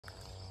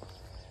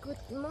Good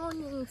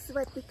morning ส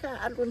วัสดีค่ะ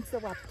อรุณส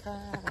วัสดิ์ค่ะ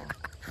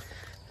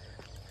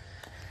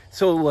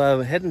So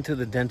heading to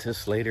the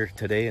dentist later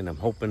today, and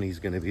I'm hoping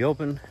he's going to be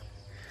open.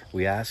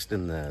 We asked,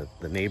 and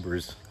the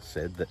neighbors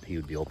said that he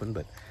would be open,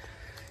 but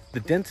the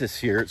dentists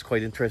here, it's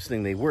quite interesting.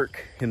 They work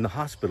in the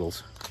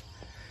hospitals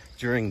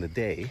during the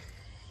day,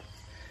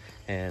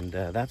 and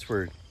that's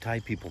where Thai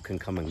people can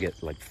come and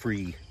get like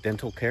free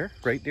dental care,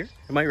 right, dear?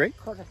 Am I right?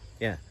 Correct.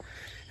 Yeah,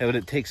 but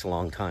it takes a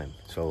long time.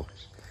 So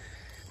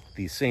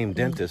these same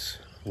dentists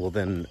will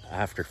then,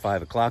 after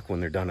 5 o'clock, when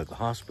they're done at the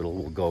hospital,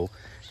 will go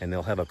and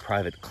they'll have a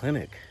private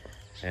clinic.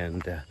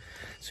 And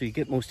so you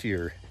get most of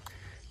your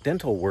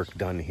dental work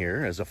done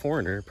here as a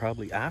foreigner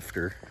probably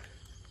after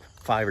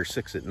 5 or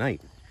 6 at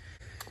night.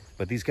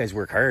 But these guys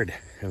work hard.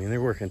 I mean,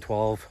 they're working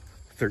 12,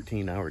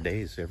 13-hour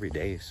days every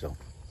day. So,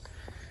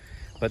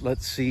 but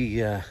let's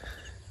see,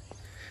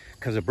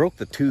 because I broke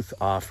the tooth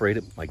off right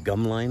at my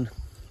gum line,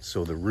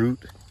 so the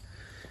root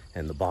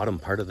and the bottom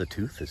part of the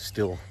tooth is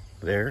still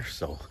there.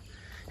 So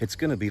it's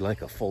going to be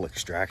like a full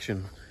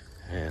extraction,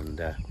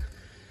 and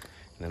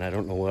I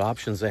don't know what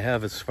options they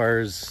have as far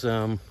as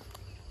you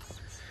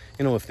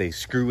know, if they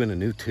screw in a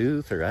new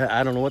tooth, or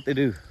I don't know what they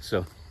do.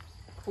 So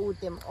Pull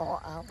them all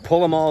out.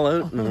 pull them all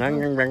out.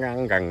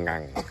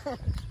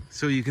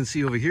 So you can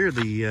see over here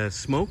the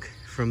smoke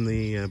from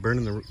the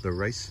burning the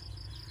rice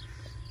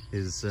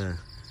is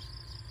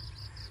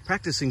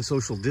practicing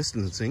social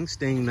distancing,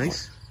 staying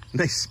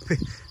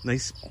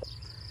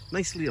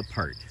nicely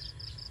apart.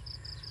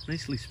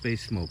 Nicely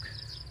spaced smoke.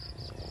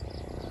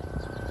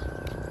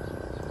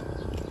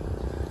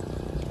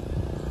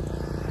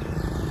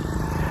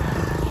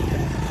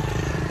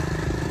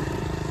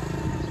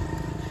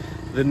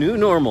 The new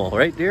normal,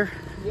 right, dear?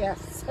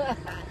 Yes.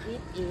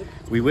 It.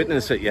 We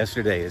witnessed it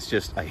yesterday. It's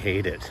just, I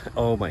hate it.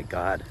 Oh my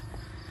God.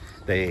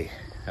 We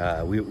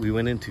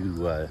went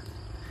into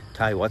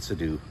Thai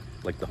Watsadu,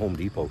 like the Home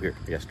Depot here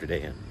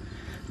yesterday, and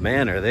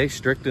man, are they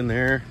strict in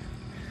there.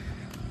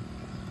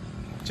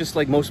 Just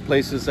like most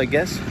places, I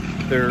guess.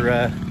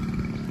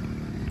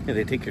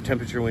 They take your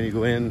temperature when you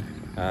go in.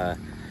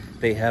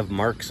 They have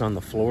marks on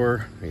the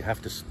floor.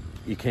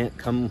 You can't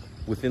come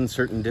within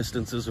certain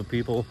distances of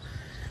people.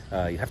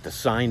 You have to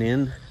sign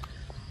in.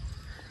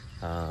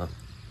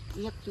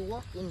 You have to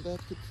walk in there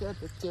to kill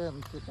the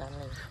germ to the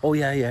Oh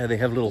yeah. They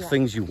have little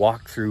things you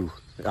walk through,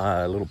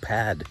 a little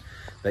pad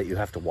that you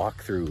have to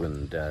walk through,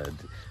 and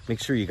make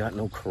sure you got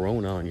no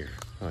corona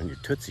on your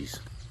tootsies.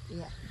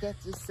 Yeah, that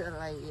is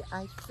like,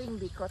 I think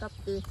because of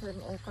they turn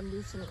air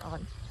conditioning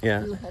on.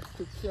 Yeah. You have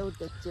to kill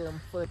the germ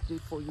first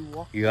before you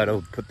walk. You got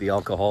to put the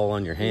alcohol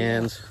on your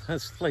hands. Yeah.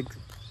 That's like,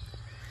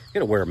 you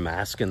got to wear a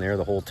mask in there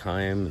the whole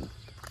time.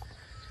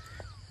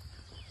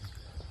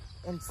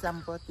 And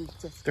somebody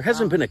just there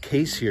hasn't been a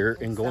case here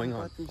in going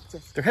on.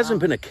 There hasn't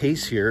been a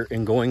case here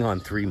in going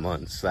on 3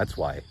 months. That's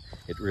why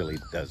it really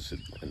does. It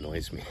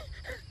annoys me.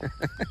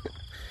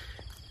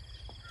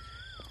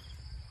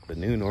 The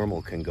new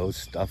normal can go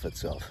stuff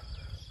itself.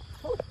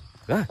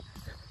 Ah,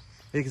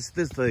 because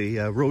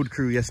the road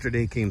crew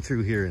yesterday came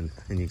through here, and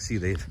you can see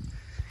they've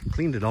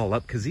cleaned it all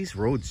up, because these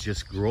roads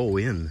just grow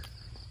in.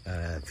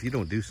 If you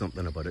don't do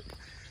something about it,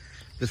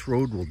 this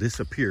road will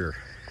disappear.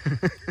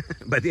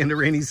 By the end of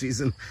rainy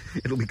season,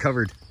 it'll be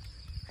covered.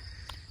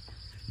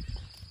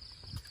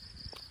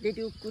 They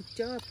do a good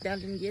job down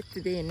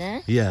yesterday,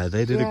 nah? Yeah,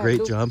 they did a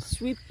great job.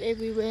 Sweep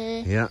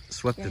everywhere. Yeah,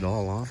 swept it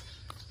all off.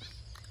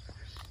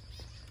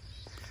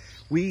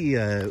 We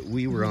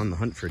were on the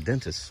hunt for a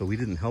dentist, so we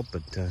didn't help,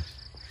 but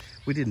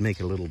we did make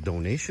a little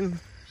donation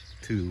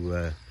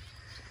to,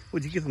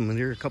 would you give them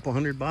here a couple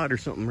 $100 or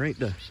something, right?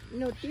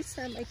 No, this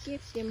time I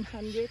gave them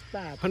 100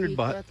 baht. 100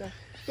 baht.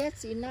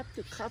 That's enough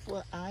to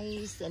cover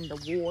ice and the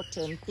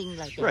water and things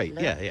like that. Right,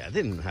 yeah.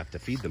 They didn't have to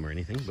feed them or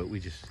anything, but we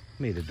just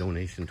made a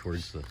donation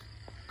towards the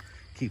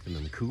keeping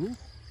them cool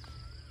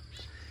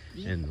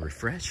and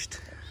refreshed.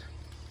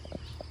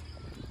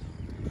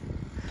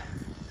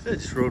 So I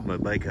just rode my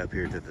bike up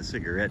here to the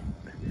cigarette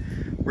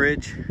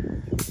bridge,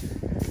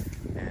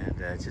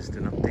 and just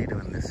an update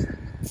on this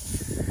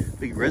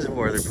big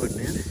reservoir they're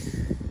putting in.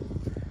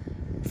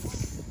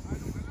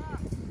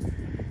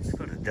 There's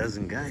about a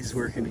dozen guys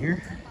working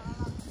here.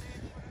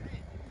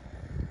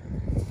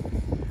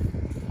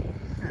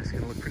 It's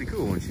gonna look pretty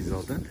cool when she's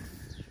all done.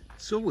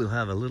 So we'll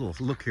have a little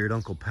look here at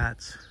Uncle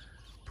Pat's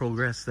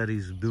progress that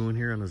he's doing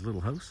here on his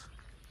little house.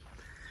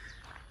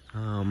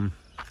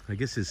 I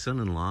guess his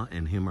son-in-law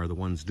and him are the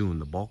ones doing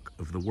the bulk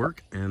of the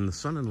work, and the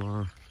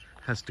son-in-law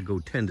has to go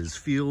tend his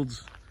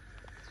fields.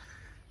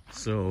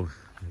 So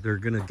they're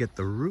gonna get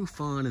the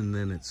roof on, and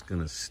then it's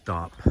gonna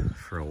stop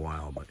for a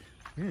while. But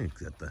yeah,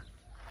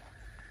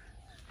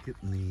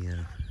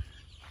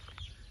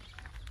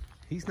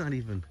 he's not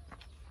even.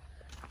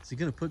 Is he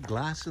gonna put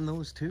glass in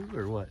those too,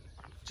 or what?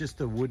 Just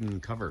a wooden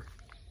cover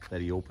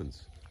that he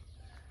opens.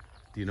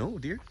 Do you know,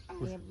 dear? I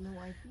have no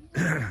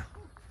idea.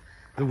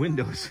 The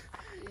windows.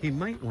 He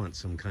might want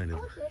some kind of.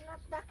 Oh, they're not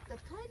dug the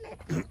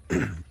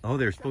toilet. Oh,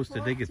 they're supposed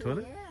to dig a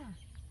toilet? Yeah.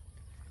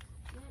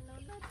 No,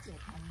 not yet,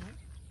 honey.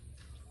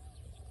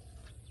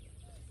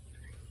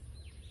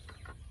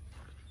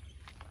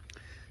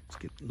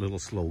 Get a little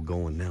slow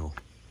going now.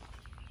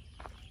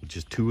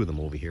 Just 2 of them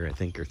over here, I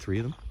think, or 3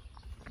 of them.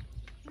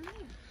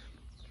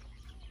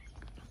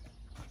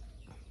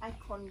 I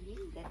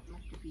convinced that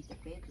must be the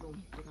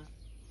bedroom.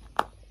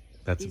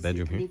 That's a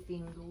bedroom here.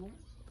 Living room.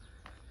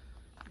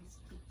 This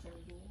kitchen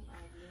room. I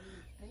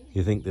really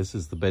You think this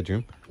is the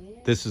bedroom? Yeah.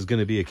 This is going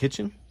to be a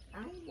kitchen? I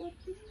would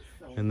think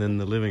so. And then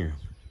the living room.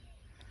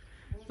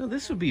 Now,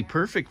 this would be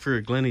perfect for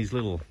Glennie's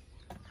little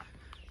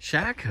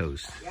shack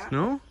house, Yeah.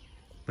 no?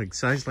 Like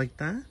size like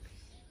that?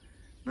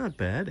 Not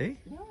bad, eh?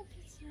 No,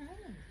 it's not.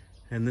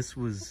 And this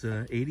was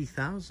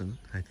 80,000,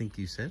 I think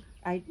you said.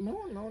 No.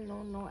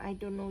 I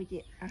don't know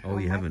yet. Oh,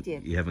 you haven't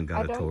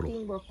got a total. I don't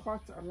think will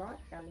cost a lot,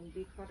 darling,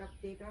 because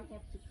they don't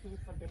have to pay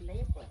for the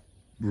labor.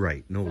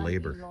 Right, no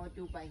labor. Son-in-law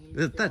do by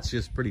himself. That's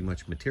just pretty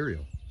much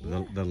material.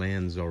 Yeah. The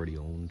land's already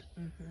owned.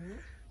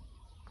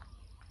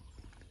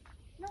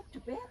 Not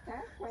too bad,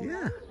 huh? Quite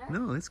Yeah, nice, huh?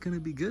 no, it's going to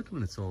be good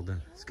when it's all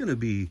done. It's going to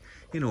be,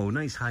 you know,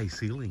 nice high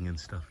ceiling and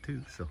stuff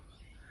too. So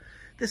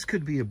this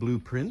could be a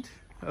blueprint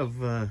of,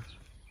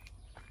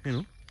 you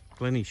know,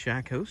 Glennie's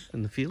shack house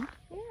in the field.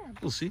 Yeah,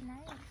 We'll see. nice.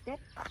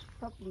 That's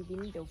probably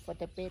window for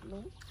the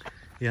bedroom.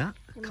 Yeah,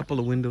 a couple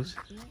of windows.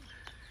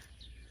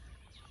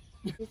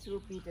 Yeah. This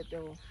will be the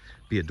door.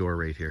 Be a door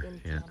right here.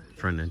 Yeah,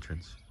 front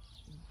entrance.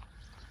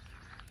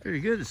 Very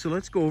good. So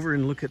let's go over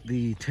and look at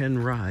the 10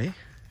 rye.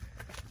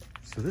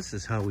 So this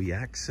is how we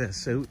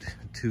access out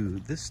to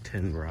this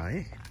 10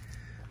 rye.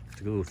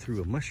 To go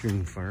through a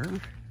mushroom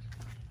farm.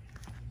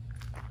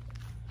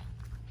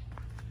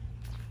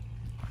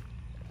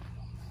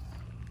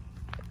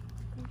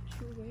 Not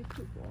sure where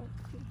to walk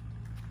to.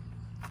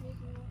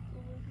 Maybe walk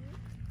over here.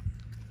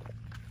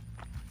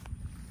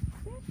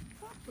 That's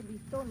probably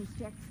Tony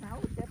Jack's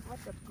house. That's what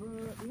the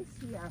girl is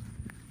here.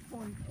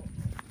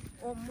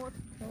 Almost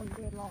all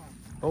day long.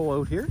 Oh,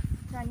 out here?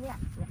 Yeah.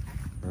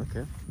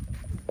 Okay.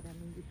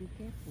 Darling, you be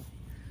careful.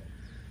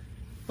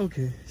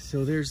 Okay,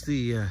 so there's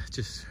the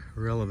just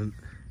relevant.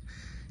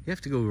 You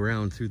have to go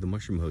around through the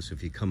mushroom house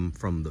if you come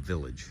from the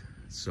village.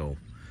 So,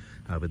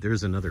 but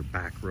there's another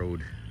back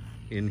road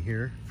in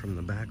here from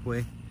the back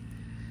way,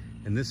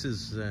 and this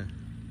is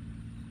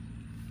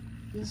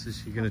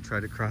you're gonna try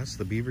to cross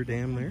the beaver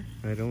dam there?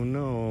 I don't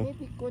know.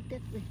 Maybe go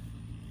that way.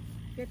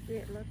 That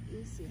way a lot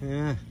easier.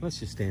 Yeah, let's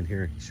just stand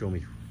here and show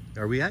me.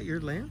 Are we at your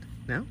land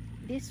now?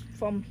 This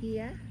from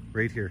here.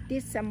 Right here.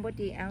 This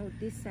somebody out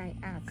this side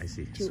us. I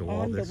see. To So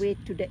all on this- the way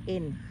to the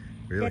end.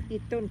 Really? That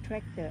is Tone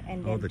tractor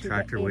and Oh, then the to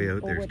tractor the way end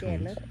out there's over there,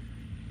 Tone's. look.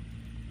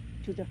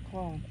 To the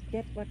corn.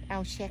 That's what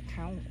our shack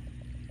house.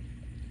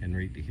 And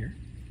right to here?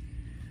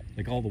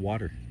 Like all the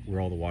water, where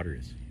all the water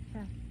is.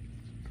 Yeah.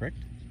 Correct?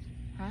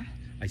 Huh?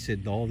 I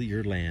said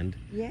your land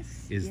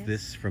Yes. is yes.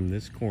 this from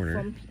this corner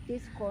From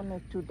this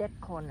corner to that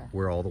corner.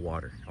 where all the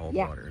water,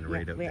 Yeah, water, and yeah,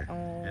 right out we're there.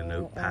 all And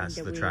out on past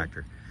the the way.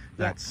 tractor.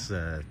 That's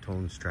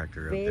Tone's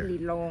tractor out Very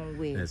there. long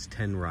way. And it's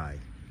 10 rye.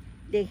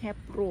 They have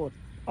road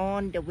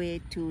on the way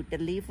to the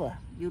river.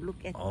 You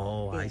look at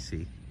Oh, there. I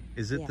see.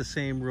 Is it Yeah. the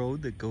same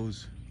road that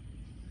goes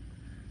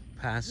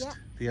past Yeah,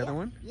 the other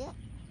one? Yeah.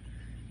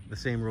 The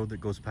same road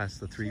that goes past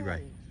the 3 rye?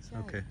 Right.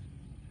 Okay.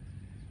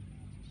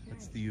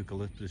 That's the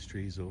eucalyptus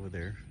trees over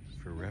there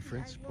for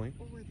reference point.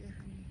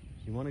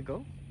 You want to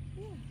go?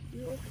 Yeah.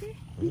 You okay?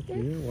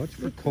 Yeah, watch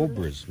for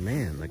cobras.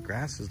 Man, the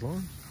grass is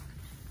long.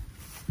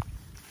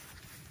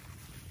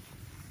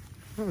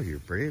 Oh, you're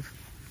brave.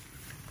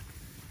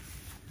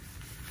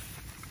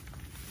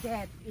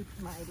 That is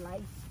my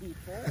life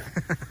before.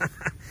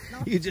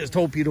 You just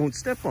hope you don't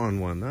step on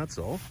one, that's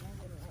all.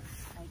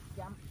 I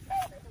jump.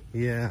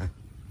 Yeah,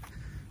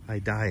 I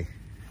die.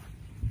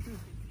 See,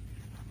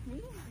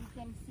 you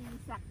can see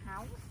that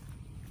house.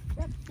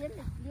 That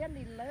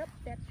really love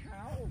that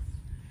house.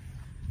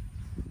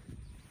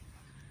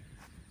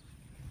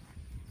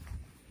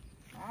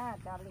 Ah,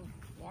 darling,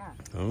 yeah.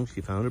 Oh,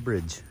 she found a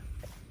bridge.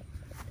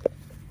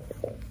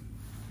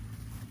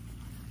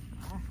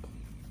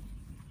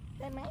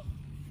ได้ไหม?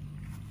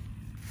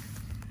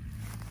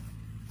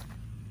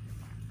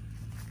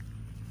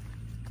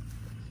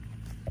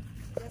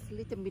 Just a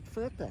little bit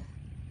further.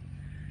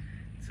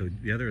 So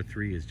the other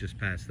 3 is just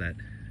past that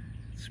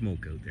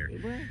smoke out there.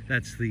 Where?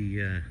 That's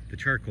the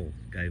charcoal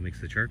guy who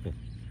makes the charcoal.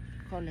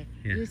 Correct.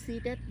 Yeah. You see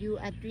that you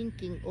are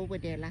drinking over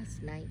there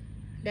last night.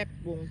 That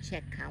won't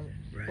check out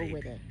over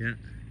there. Yeah.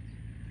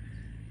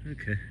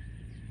 Okay.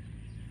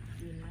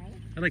 You mind?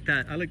 I like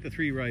that. I like the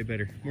 3 rye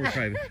better. More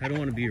private. I don't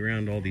want to be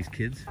around all these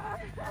kids.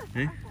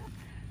 Eh?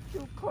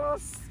 Too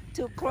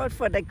close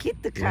for the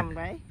kid to come,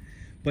 right?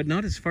 But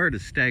not as far to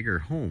stagger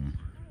home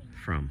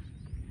from.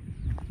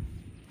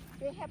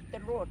 They have the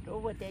road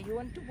over there. You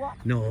want to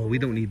walk? No, we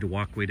don't need to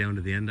walk way down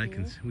to the end.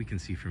 We can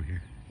see from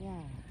here. Yeah,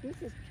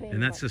 this is train.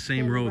 And that's the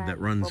same train road that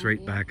runs from right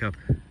here. back up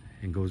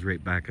and goes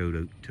right back out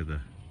to the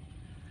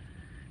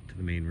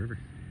main river.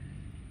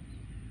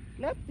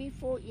 Look,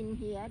 before in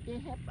here, they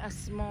have a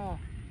small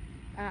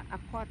a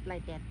pot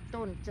like that.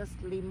 Don't just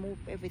remove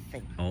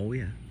everything. Oh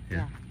yeah,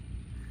 yeah.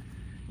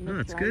 Oh, Make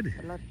that's life good.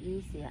 A lot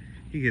easier.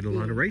 You get a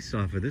lot of rice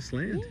off of this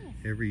land Yes.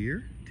 every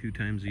year, 2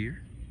 times a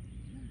year.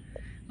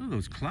 Oh,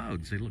 those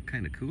clouds, they look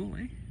kind of cool,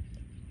 eh?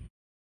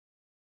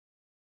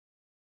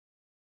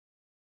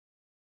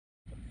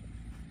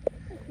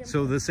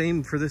 So the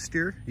same for this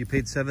steer? You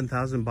paid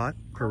 7,000 baht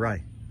per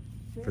rye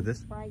for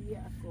this?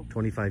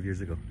 25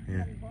 years ago,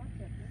 yeah.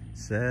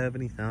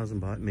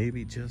 70,000 baht,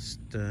 maybe just,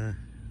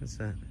 what's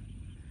that?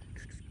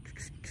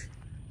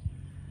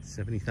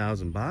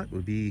 70,000 baht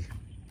would be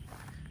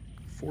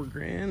 4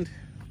 grand,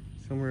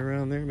 somewhere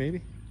around there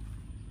maybe.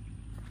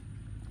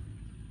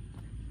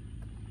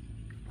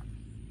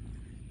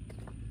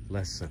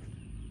 Less than.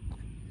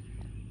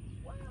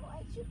 Wow,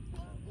 I should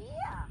bring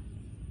beer.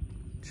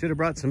 Should have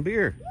brought some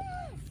beer.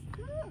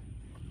 Yes,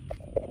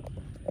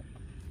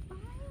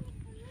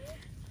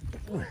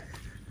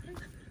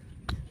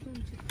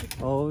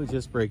 Oh,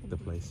 just break the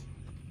place.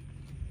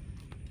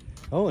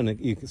 Oh,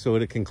 and so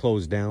it can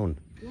close down.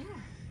 yeah.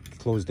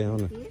 Close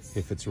down Yes.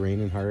 if it's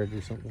raining hard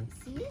or something.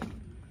 See?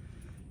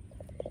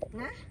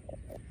 Nah.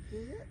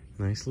 Good.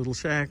 Nice little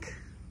shack.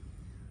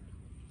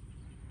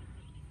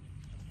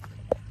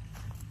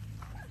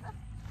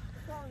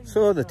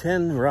 So the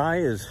 10 rye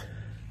is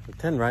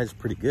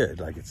pretty good.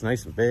 Like, it's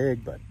nice and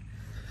big, but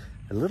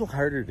a little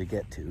harder to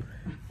get to.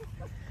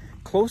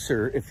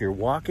 Closer if you're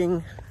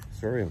walking.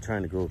 Sorry, I'm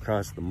trying to go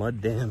across the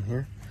mud dam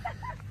here.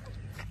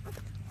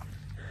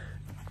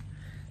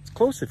 It's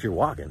close if you're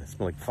walking. It's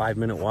like a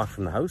 5-minute walk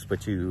from the house,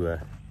 but you,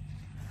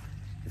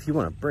 if you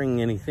want to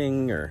bring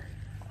anything, or,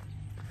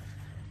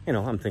 you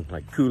know, I'm thinking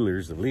like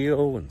coolers of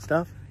Leo and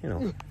stuff, you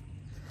know.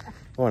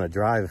 I want to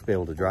drive, be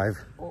able to drive.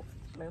 Oh,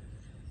 no.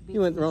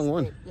 You went the wrong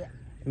one. Yeah.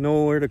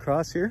 Nowhere to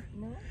cross here?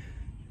 No.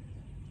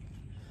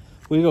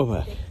 We go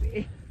back.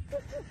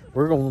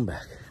 We're going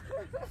back.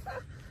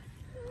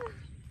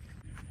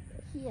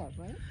 Here,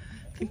 right?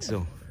 I think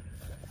so.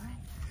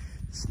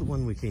 This is the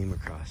one we came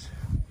across.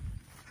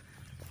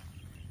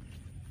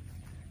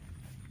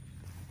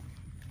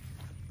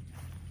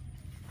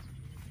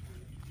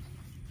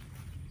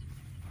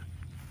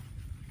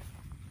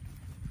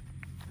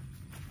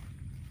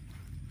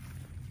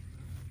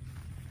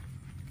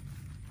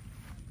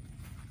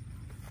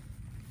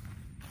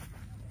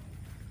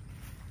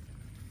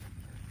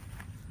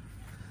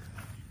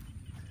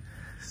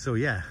 So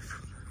yeah,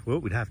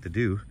 what we'd have to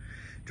do,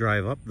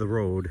 drive up the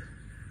road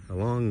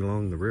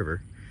along the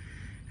river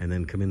and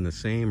then come in the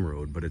same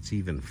road, but it's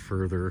even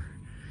further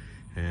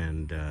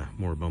and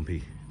more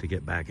bumpy to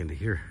get back into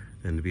here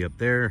than to be up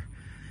there.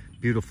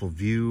 Beautiful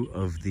view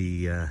of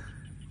the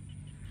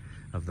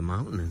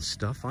mountain and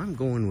stuff. I'm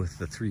going with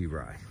the 3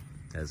 rye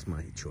as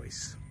my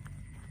choice.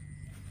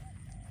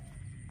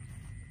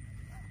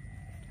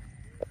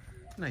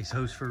 Nice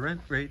house for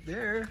rent right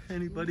there.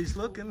 Anybody's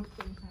looking.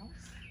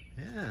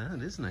 Yeah,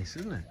 it is nice,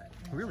 isn't it?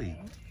 Really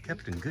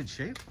kept in good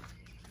shape.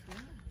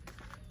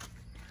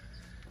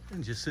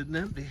 And just sitting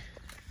empty.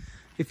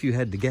 If you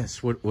had to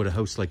guess, what would a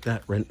house like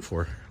that rent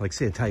for? Like,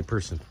 say a Thai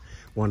person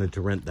wanted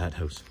to rent that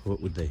house,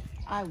 what would they?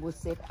 I would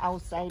say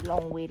outside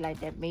long way like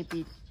that,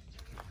 maybe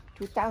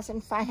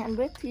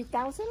 2,500,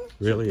 3,000.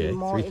 Really, eh?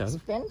 More 3,000?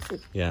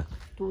 expensive. Yeah.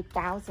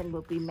 2,000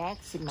 would be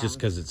maximum. Just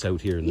because it's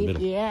out here in the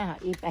middle. Yeah,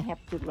 if I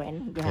have to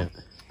rent. Yeah.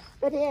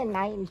 But they're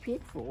nice and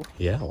peaceful.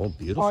 Yeah, oh,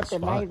 beautiful Or the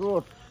spot. night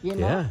road, you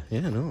know.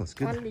 Yeah, no, it's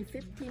good. Only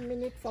 15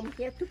 minutes from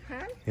here to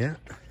Phan. Yeah.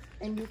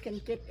 And you can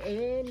get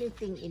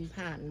anything in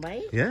Phan,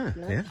 right? Yeah,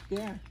 Like,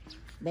 yeah.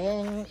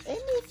 Bank,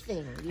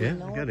 anything. You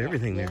know, got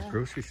everything there. yeah.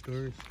 Grocery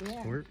stores,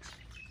 Yeah. works.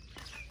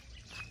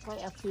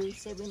 Quite a few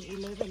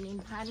 7-Eleven in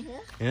Phan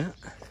here. Yeah.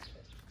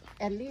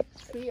 At least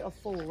 3 or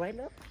 4, right?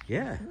 Look?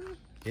 Yeah.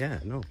 Yeah,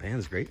 no,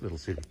 Phan's a great little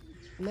city.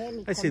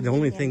 Many I'd say the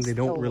only thing they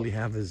don't convenience really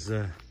have is,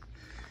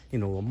 you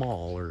know, a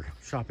mall or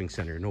shopping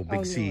center. No big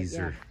no, C's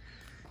yeah. or,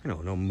 you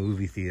know, no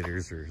movie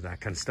theaters or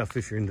that kind of stuff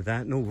if you're into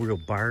that. No real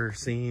bar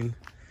scene.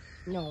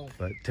 store. No.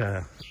 But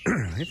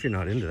if you're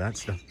not into that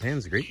stuff,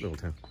 Phan's a great little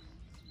town.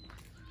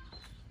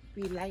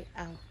 We like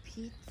our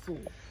peaceful.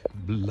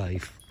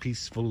 Life,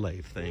 peaceful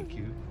life, thank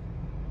you.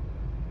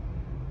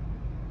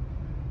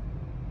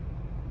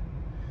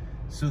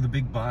 So the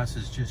big boss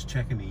is just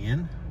checking me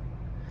in.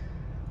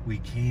 We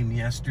came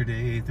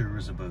yesterday, there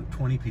was about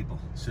 20 people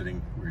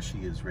sitting where she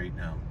is right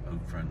now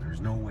out front.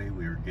 There's no way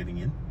we were getting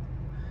in.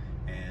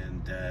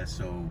 And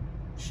so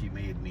she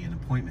made me an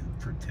appointment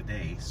for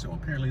today. So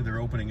apparently they're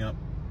opening up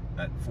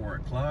at 4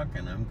 o'clock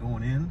and I'm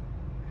going in.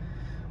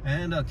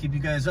 And I'll keep you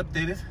guys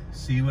updated,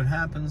 see what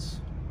happens.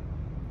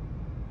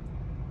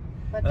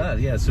 But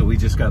Yeah, so we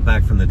just got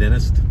back from the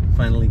dentist.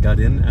 Finally got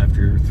in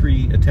after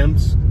 3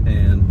 attempts,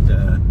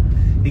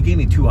 and he gave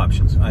me 2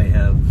 options. I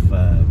have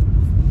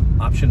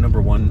option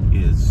number 1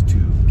 is to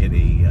get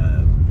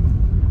a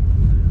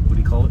what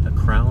do you call it? A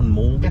crown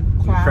molding?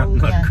 crown,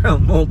 Not yeah.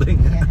 crown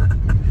molding. Yeah.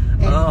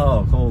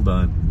 Oh, hold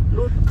on.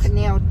 root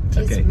canal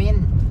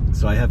treatment.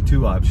 So I have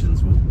 2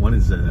 options. One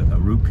is a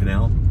root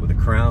canal with a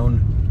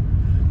crown.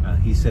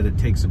 He said it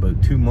takes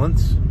about 2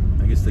 months.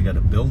 I guess they got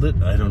to build it.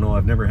 I don't know.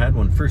 I've never had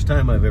one. First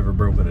time I've ever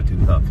broken a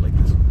tooth off like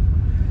this.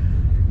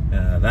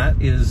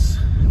 That is,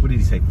 what did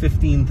he say?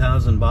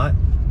 15,000 baht.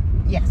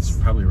 Yes.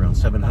 Probably around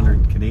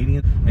 700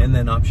 Canadian. And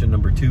then option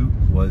number 2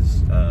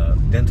 was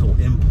dental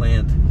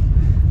implant.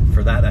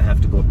 For that, I have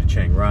to go up to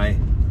Chiang Rai,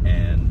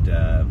 and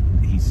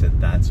he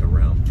said that's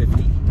around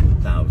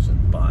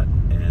 50,000 baht,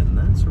 and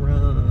that's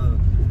around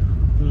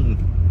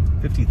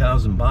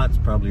 50,000 baht's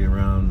probably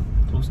around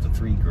close to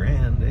 3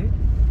 grand, eh?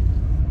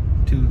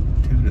 2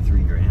 to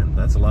 3 grand.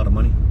 That's a lot of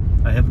money.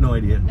 I have no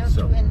idea. No,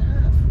 so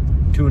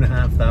 2.5.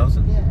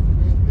 2,500. Yeah,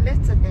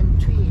 lesser than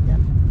 3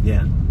 then.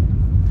 Yeah.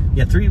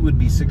 Yeah, 3 would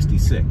be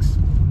 66.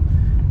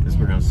 Because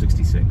we're around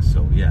 66.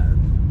 So yeah,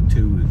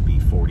 2 would be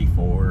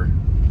 44.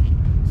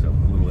 So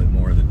a little bit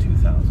more than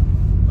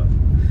 2,000.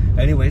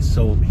 But anyways,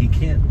 so he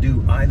can't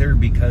do either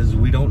because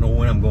we don't know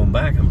when I'm going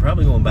back. I'm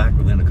probably going back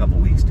within a couple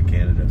weeks to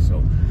Canada.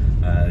 So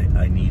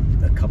I need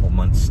a couple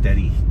months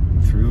steady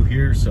through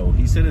here. So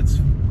he said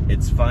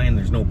it's fine.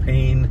 There's no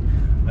pain.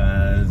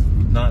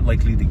 Not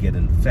likely to get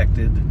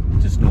infected.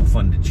 Just no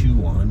fun to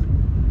chew on.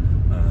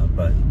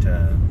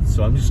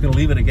 So I'm just going to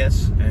leave it, I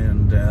guess,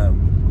 and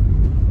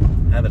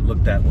have it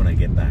looked at when I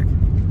get back.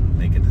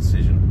 Make a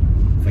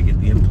decision if I get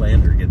the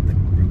implant or get the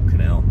root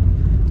canal.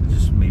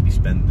 Just maybe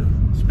spend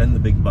the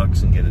big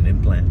bucks and get an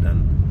implant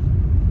done.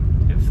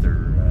 If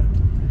they're,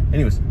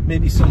 anyways,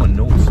 maybe someone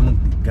knows. Some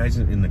guys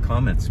in the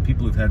comments,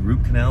 people who've had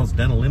root canals,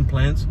 dental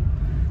implants,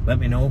 let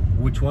me know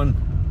which one,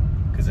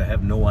 because I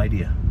have no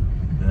idea.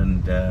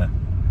 And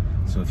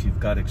so if you've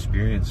got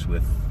experience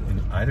with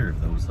either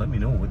of those, let me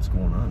know what's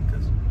going on,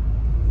 because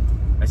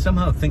I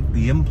somehow think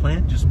the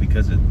implant, just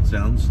because it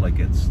sounds like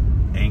it's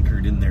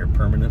anchored in there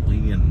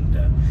permanently, and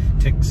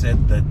Tik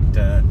said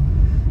that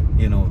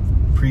you know,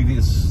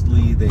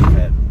 previously they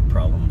had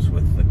problems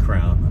with the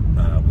crown,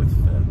 with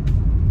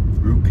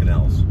root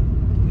canals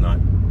not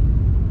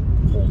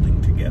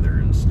holding together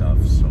and stuff.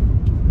 So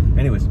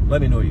anyways,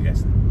 let me know what you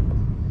guys think.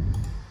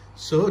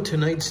 So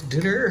tonight's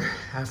dinner,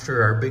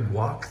 after our big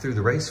walk through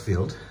the rice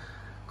field,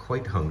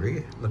 quite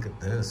hungry. Look at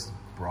this,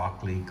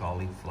 broccoli,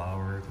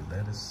 cauliflower,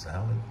 lettuce,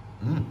 salad.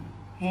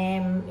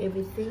 Ham,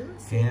 everything.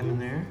 Ham in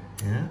there,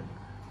 yeah.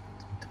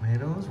 Some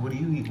tomatoes. What are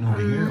you eating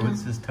over here?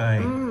 What's this Thai?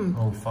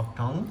 Oh, fuck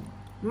tong?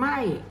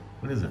 My.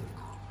 What is it?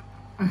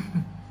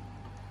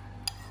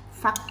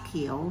 Fuck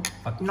kill,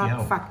 Fuck not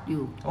kill. fuck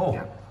you. Oh,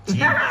 Yeah.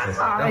 Jesus.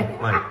 Sorry.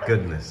 Oh, my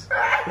goodness.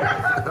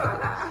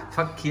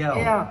 Fuck kill.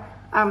 Yeah,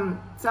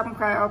 some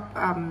kind of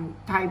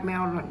Thai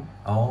melon.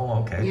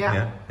 Oh, okay.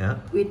 Yeah. Yeah.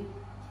 With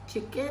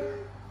chicken,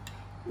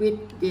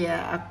 with the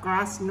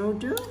grass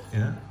noodle,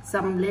 Yeah.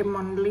 some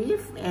lemon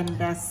leaf, and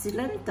the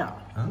cilantro.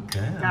 Okay.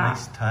 A Yeah.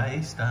 nice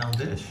Thai style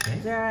dish, eh?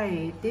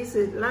 Right, this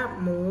is lap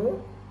moo.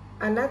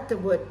 Another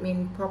word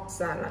means pork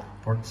salad.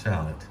 Pork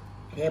salad.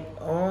 Have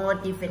all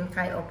different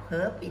kind of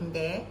herb in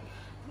there,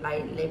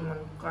 like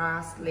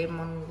lemongrass,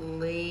 lemon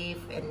leaf,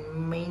 and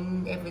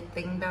mint,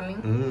 everything,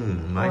 darling.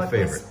 My all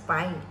favorite. The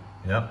spice.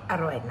 Yep. อ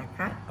ร่อยนะค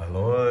ะ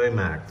Aloy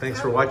Mac. Thanks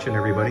for watching,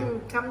 everybody.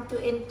 Come to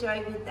enjoy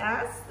with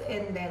us,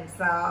 and then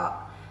so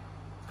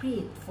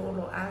please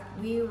follow us.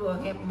 We will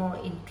have more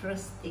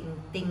interesting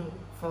thing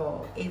for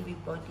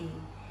everybody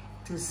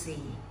to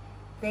see.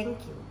 Thank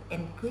you,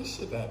 and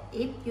appreciate that.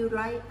 If you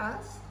like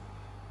us,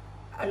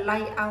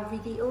 like our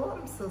video,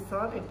 I'm so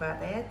sorry about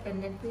that, and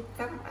then please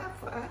come up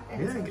for us. And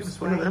Yeah, give us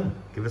one of subscribe. them.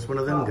 Give us one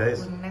of them, guys.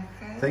 ขอบคุณนะค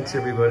ะ Thanks,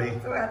 everybody.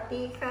 สวัส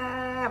ดีค่ะ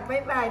บ๊า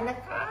ยบายนะ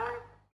คะ